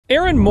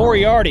Erin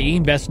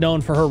Moriarty, best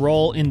known for her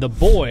role in The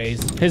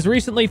Boys, has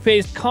recently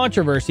faced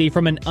controversy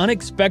from an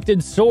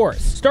unexpected source.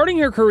 Starting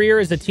her career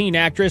as a teen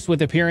actress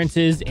with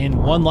appearances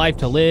in One Life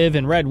to Live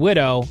and Red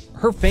Widow,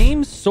 her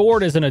fame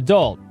soared as an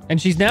adult,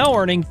 and she's now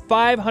earning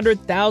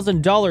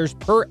 $500,000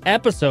 per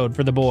episode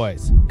for The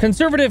Boys.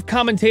 Conservative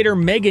commentator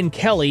Megyn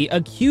Kelly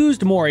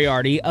accused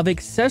Moriarty of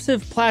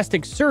excessive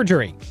plastic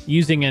surgery,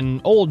 using an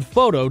old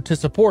photo to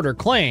support her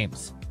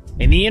claims.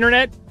 And the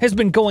internet has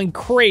been going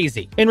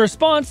crazy. In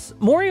response,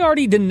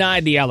 Moriarty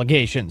denied the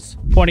allegations,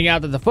 pointing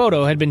out that the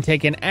photo had been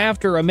taken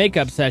after a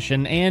makeup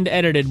session and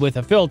edited with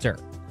a filter.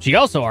 She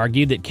also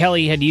argued that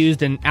Kelly had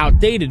used an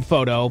outdated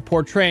photo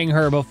portraying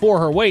her before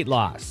her weight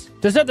loss.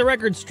 To set the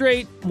record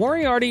straight,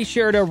 Moriarty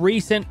shared a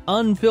recent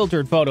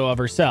unfiltered photo of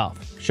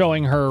herself,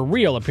 showing her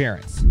real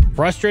appearance.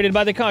 Frustrated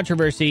by the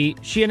controversy,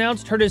 she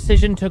announced her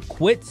decision to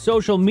quit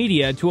social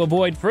media to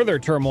avoid further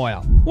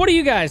turmoil. What do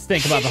you guys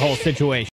think about the whole situation?